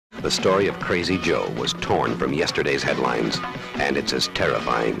The story of Crazy Joe was torn from yesterday's headlines, and it's as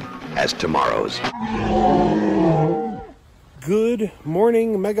terrifying as tomorrow's. Good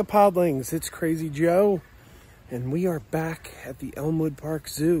morning, Megapodlings. It's Crazy Joe, and we are back at the Elmwood Park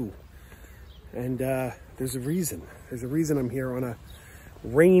Zoo. And there's a reason. There's a reason I'm here on a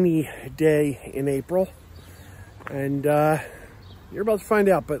rainy day in April. And you're about to find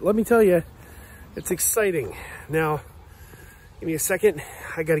out, but let me tell you, it's exciting. Now, give me a second.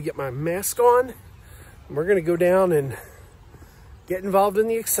 I got to get my mask on. And we're going to go down and get involved in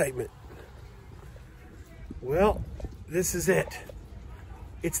the excitement. Well, this is it.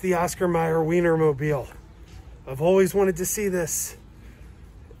 It's the Oscar Mayer Wienermobile. I've always wanted to see this,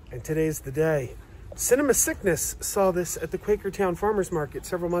 and today's the day. Cinema Sickness saw this at the Quakertown Farmers Market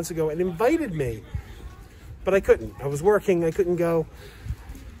several months ago and invited me, but I couldn't. I was working, I couldn't go.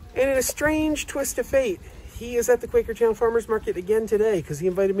 And in a strange twist of fate, he is at the Quakertown Farmers Market again today because he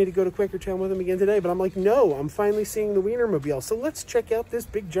invited me to go to Quakertown with him again today. But I'm like, no, I'm finally seeing the Wienermobile. So let's check out this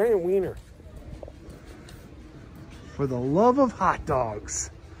big giant wiener. For the love of hot dogs.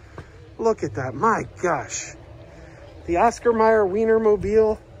 Look at that, my gosh. The Oscar Mayer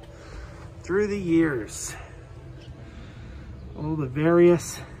Wienermobile through the years. All the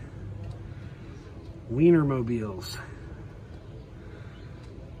various Wienermobiles.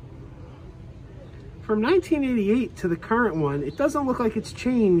 From 1988 to the current one, it doesn't look like it's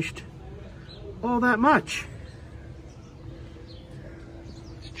changed all that much.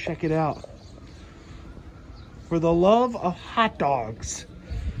 Let's check it out. For the love of hot dogs.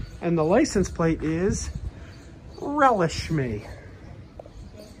 And the license plate is Relish Me.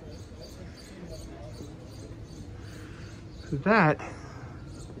 That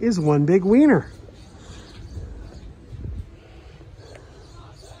is one big wiener.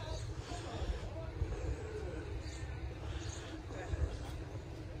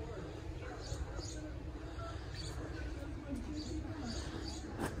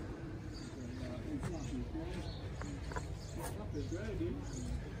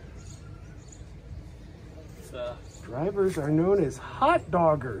 Drivers are known as hot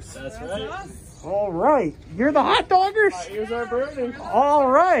doggers. That's right. All right. You're the hot doggers? My ears are burning. All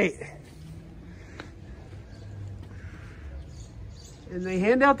right. And they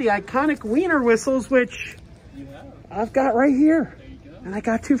hand out the iconic wiener whistles, which I've got right here. There you go. And I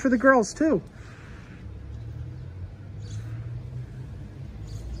got two for the girls, too.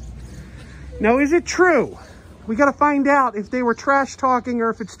 Now, is it true? We got to find out if they were trash talking or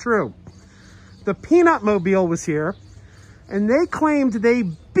if it's true. The Peanut Mobile was here, and they claimed they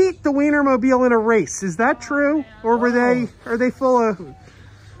beat the Wienermobile in a race. Is that true, or are they full of?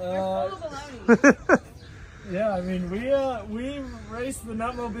 Yeah, I mean we raced the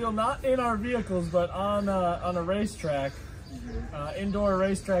Nutmobile not in our vehicles, but on a racetrack, indoor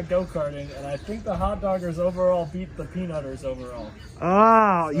racetrack go-karting, and I think the hot doggers overall beat the peanutters overall.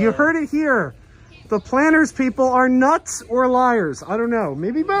 Oh, so, you heard it here. The planners people are nuts or liars. I don't know.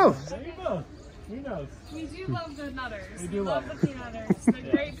 Maybe both. Maybe both. Who knows? We do love the nutters. We do love the peanutters. They're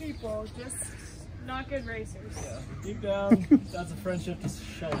great people, just not good racers. Yeah. Deep down, that's a friendship to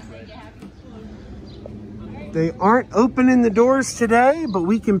celebrate. They aren't opening the doors today, but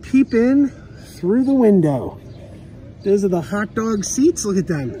we can peep in through the window. Those are the hot dog seats. Look at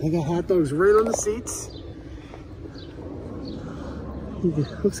them. They got hot dogs right on the seats.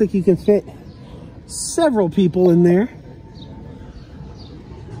 Looks like you can fit several people in there.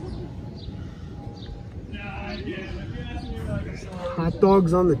 Hot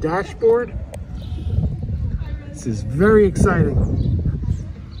dogs on the dashboard. This is very exciting.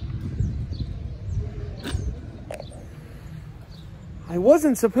 I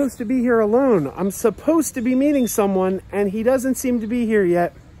wasn't supposed to be here alone. I'm supposed to be meeting someone, and he doesn't seem to be here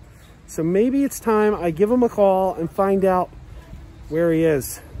yet. So maybe it's time I give him a call and find out where he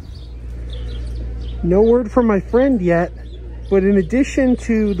is. No word from my friend yet, but in addition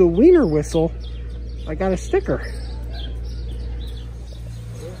to the wiener whistle, I got a sticker.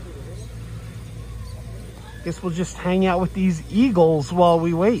 Guess we'll just hang out with these eagles while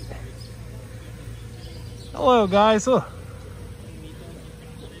we wait. Hello, guys. Oh.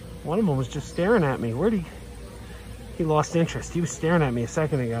 One of them was just staring at me. Where'd he lost interest. He was staring at me a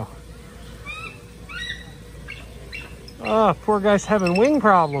second ago. Oh, poor guy's having wing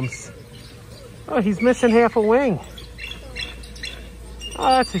problems. Oh, he's missing half a wing. Oh,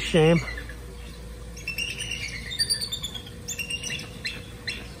 that's a shame.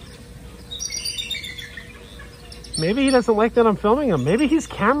 Maybe he doesn't like that I'm filming him. Maybe he's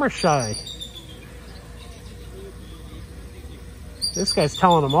camera shy. This guy's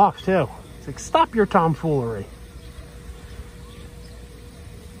telling him off too. It's like, stop your tomfoolery.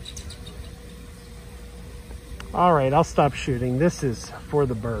 All right, I'll stop shooting. This is for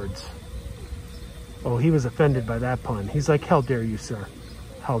the birds. Oh, he was offended by that pun. He's like, how dare you, sir?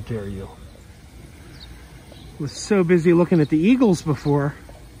 How dare you? Was so busy looking at the eagles before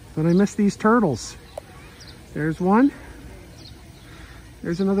that I missed these turtles. There's one.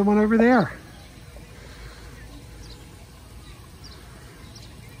 There's another one over there.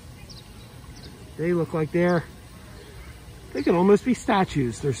 They look like they can almost be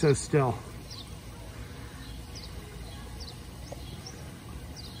statues. They're so still.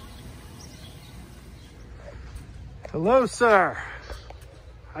 Hello, sir.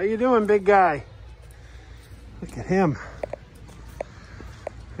 How you doing, big guy? Look at him.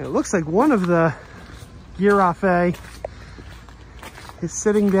 It looks like one of the giraffe is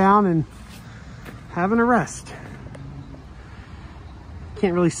sitting down and having a rest.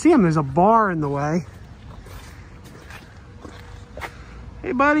 Can't really see him. There's a bar in the way.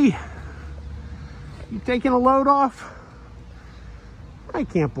 Hey, buddy. You taking a load off? I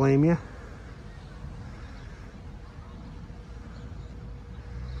can't blame you.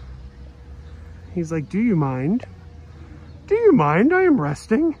 He's like, do you mind? Do you mind? I am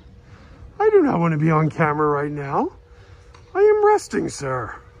resting. I do not want to be on camera right now. I am resting,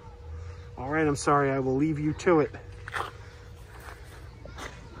 sir. All right, I'm sorry. I will leave you to it.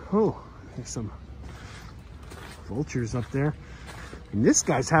 Oh, there's some vultures up there. And this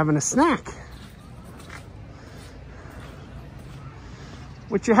guy's having a snack.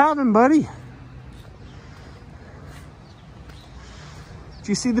 What you having, buddy? Did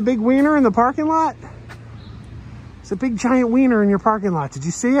you see the big wiener in the parking lot? It's a big giant wiener in your parking lot. Did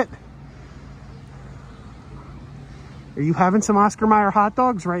you see it? Are you having some Oscar Mayer hot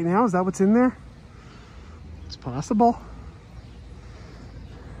dogs right now? Is that what's in there? It's possible.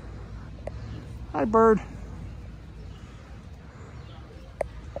 Hi, bird.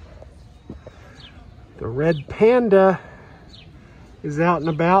 The red panda is out and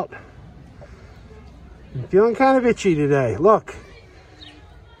about. I'm feeling kind of itchy today. Look.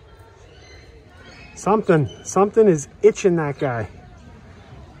 Something is itching that guy.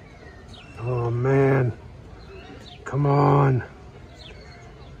 Oh man, come on.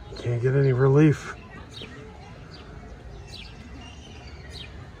 Can't get any relief.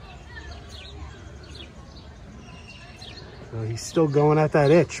 So he's still going at that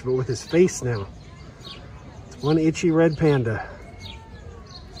itch, but with his face now. It's one itchy red panda.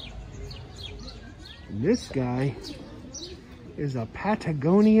 And this guy is a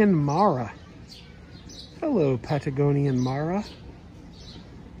Patagonian Mara. Hello, Patagonian Mara.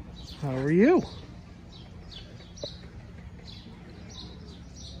 How are you?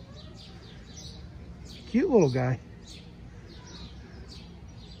 Cute little guy.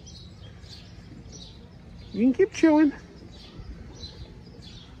 You can keep chewing.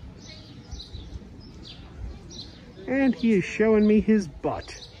 And he is showing me his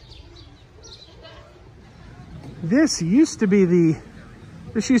butt. This used to be the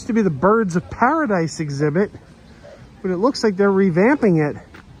Birds of Paradise exhibit, but it looks like they're revamping it.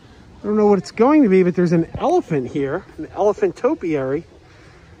 I don't know what it's going to be, but there's an elephant here, an elephant topiary.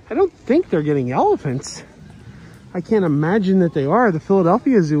 I don't think they're getting elephants. I can't imagine that they are. The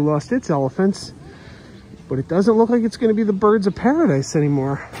Philadelphia Zoo lost its elephants, but it doesn't look like it's going to be the Birds of Paradise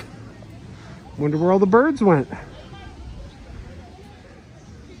anymore. Wonder where all the birds went.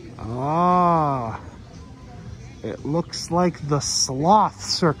 Ah. It looks like the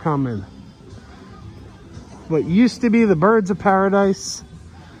sloths are coming. What used to be the Birds of Paradise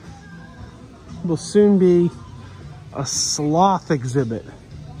will soon be a sloth exhibit.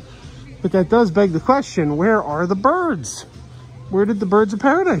 But that does beg the question, where are the birds? Where did the Birds of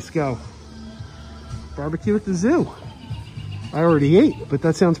Paradise go? Barbecue at the zoo. I already ate, but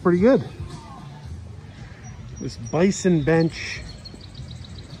that sounds pretty good. This bison bench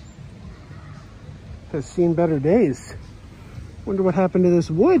has seen better days. Wonder what happened to this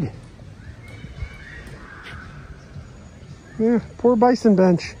wood. Yeah, poor bison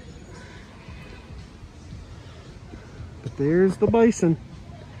bench. But there's the bison.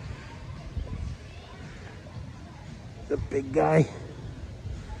 The big guy.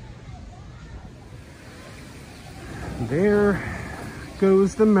 There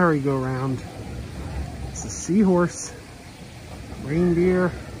goes the merry-go-round. It's a seahorse,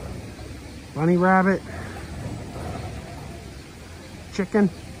 reindeer, bunny rabbit, chicken,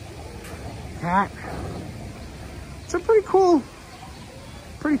 cat. It's a pretty cool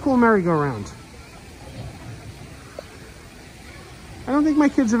merry-go-round. I don't think my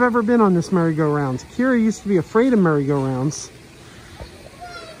kids have ever been on this merry-go-round. Kira used to be afraid of merry-go-rounds,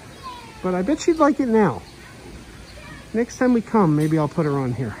 but I bet she'd like it now. Next time we come, maybe I'll put her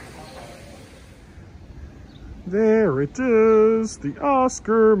on here. There it is, the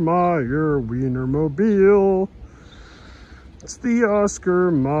Oscar Mayer Wienermobile. It's the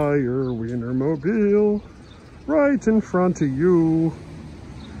Oscar Mayer Wienermobile right in front of you.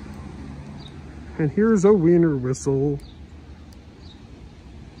 And here's a wiener whistle.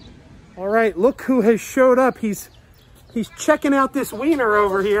 All right, look who has showed up. He's checking out this wiener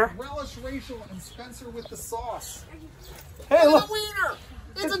over here. Relish Rachel and Spencer with the sauce. Hey, look. The wiener!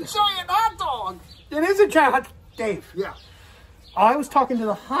 It's a giant hot dog! It is a giant hot... Dave. Yeah. I was talking to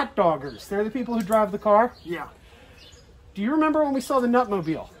the hot doggers. They're the people who drive the car. Yeah. Do you remember when we saw the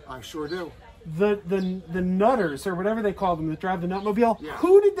Nutmobile? I sure do. The Nutters, or whatever they call them, that drive the Nutmobile? Yeah.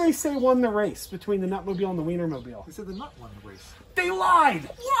 Who did they say won the race between the Nutmobile and the Wienermobile? They said the nut won the race. They lied!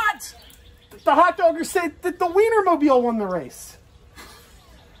 What? The hot doggers said that the Wienermobile won the race.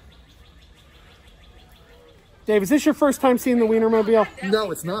 Dave, is this your first time seeing the Wienermobile?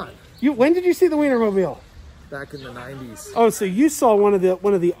 No, it's not. When did you see the Wienermobile? Back in the 90s. Oh, so you saw one of the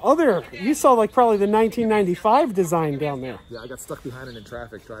other, you saw like probably the 1995 design down there. Yeah, I got stuck behind it in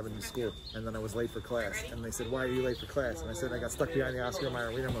traffic driving to school, and then I was late for class. And they said, "Why are you late for class?" And I said, "I got stuck behind the Oscar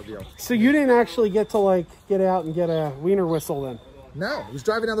Mayer Wienermobile." So you didn't actually get to like get out and get a wiener whistle then? No, I was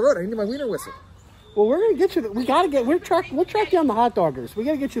driving down the road. I needed my wiener whistle. Well, we're gonna get you. We'll track down the hot doggers. We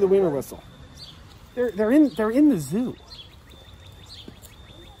gotta get you the wiener whistle. They're in the zoo.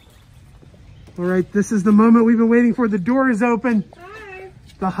 All right, this is the moment we've been waiting for. The door is open. Hi.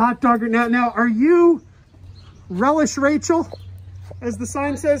 The hot dogger. Now, are you Relish Rachel, as the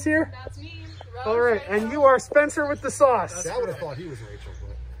sign says here? That's me. All right, and you are Spencer with the sauce. I would have thought he was Rachel,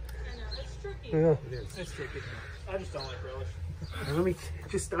 but I know, it's tricky. Yeah. it is. It's tricky. I just don't like relish. Let me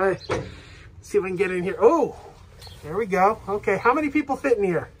just see if I can get in here. Oh, there we go. Okay, how many people fit in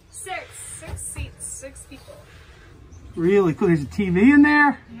here? 6 seats, 6 people. Really cool. There's a TV in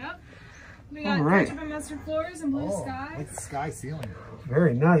there. Yep. We got All right. ketchup and mustard floors and blue sky. Like the sky ceiling.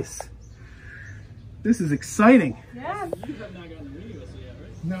 Very nice. This is exciting. Yeah. You have not gotten the wiener whistle yet,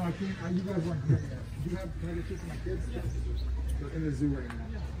 right? No, I can't. You guys weren't here yet. Can I get kids and my kids? They're in the zoo right now.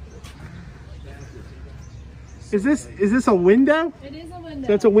 Is this a window? It is a window.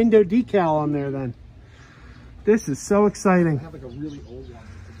 That's a window decal on there then. This is so exciting. I have like a really old one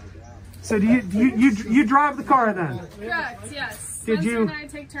from my dad. So do you drive the car then? Correct, yes. Did Spencer you- and I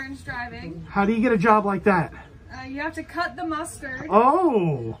take turns driving. How do you get a job like that? You have to cut the mustard.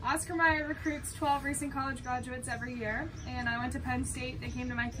 Oh, Oscar Mayer recruits 12 recent college graduates every year, and I went to Penn State. They came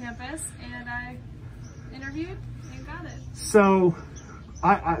to my campus, and I interviewed and got it. so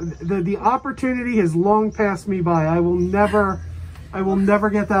the opportunity has long passed me by. I will never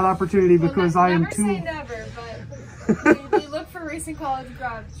get that opportunity because I am never too. say never, but we look for recent college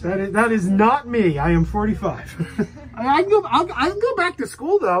graduates. That is not me. I am 45. I can go back to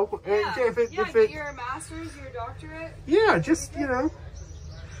school though. Yeah, If it, get your master's, your doctorate. yeah, just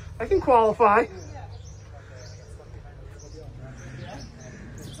I can qualify.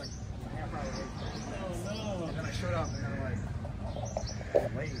 And then I showed up and they're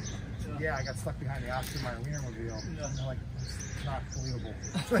like, late. Yeah, I got stuck behind the Oscar Mayer Wienermobile. And they're like, it's not believable.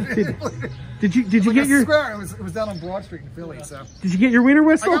 Did you get I your swear, it was down on Broad Street in Philly, so. Did you get your wiener I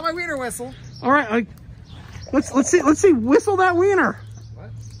whistle? got my wiener whistle. All right, let's see. Whistle that wiener. What?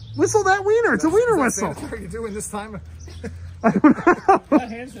 Whistle that wiener. It's a wiener whistle. What are you doing this time? What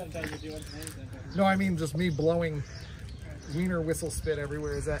hand sanitizer do you want? Hand sanitizer? No, I mean just me blowing wiener whistle spit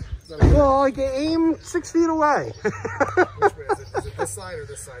everywhere. Is that Well, like aim 6 feet away. which way is it? Is it this side or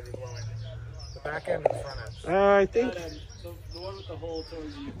this side you're blowing? The back end or the front end? I think. The one with the hole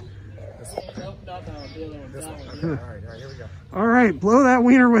towards you. Nope, not that one. The other one. This That one. one. Okay, all right, here we go. All right, blow that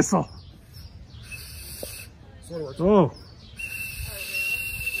wiener whistle. Sort of works. Oh.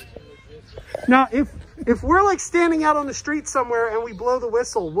 Now, if we're like standing out on the street somewhere and we blow the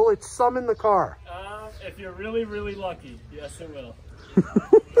whistle, will it summon the car? If you're really, really lucky, yes, it will.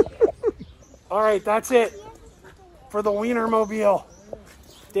 All right, that's it for the Wienermobile.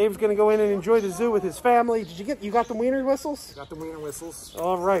 Dave's gonna go in and enjoy the zoo with his family. You got the wiener whistles? Got the wiener whistles.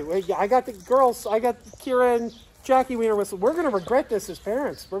 All right, wait, I got the girls. I got Kira and Jackie wiener whistle. We're gonna regret this as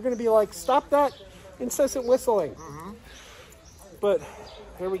parents. We're gonna be like, stop that incessant whistling. But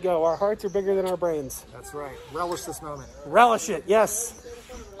here we go. Our hearts are bigger than our brains. That's right. Relish this moment. Relish it, yes.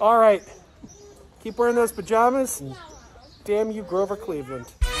 All right, keep wearing those pajamas. And damn you, Grover Cleveland.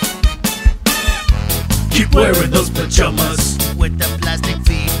 Keep wearing those pajamas with the plastic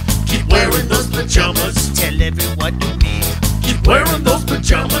feet. Keep wearing those pajamas. Tell everyone to meet. Keep wearing those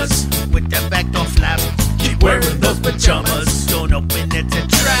pajamas with the back door flap. Keep wearing those pajamas. Don't open, it's a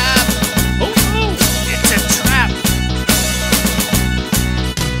trap. Oh no, it's a trap.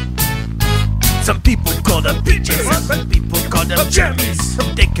 Some people call call them peaches. But people call them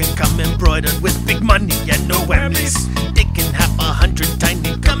jammies. They can come embroidered with big money and no whammies. They can have 100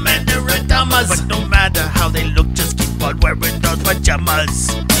 tiny commander and damas. But no matter how they look, just keep on wearing those pajamas.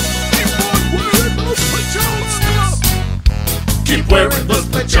 Keep on wearing those pajamas. Keep wearing those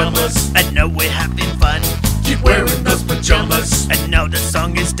pajamas. And now we're having fun. Keep wearing those pajamas. And now the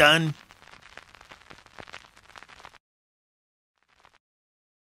song is done.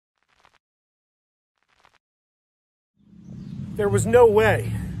 There was no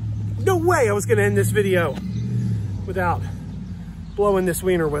way I was gonna end this video without blowing this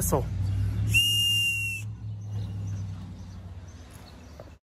Wiener whistle.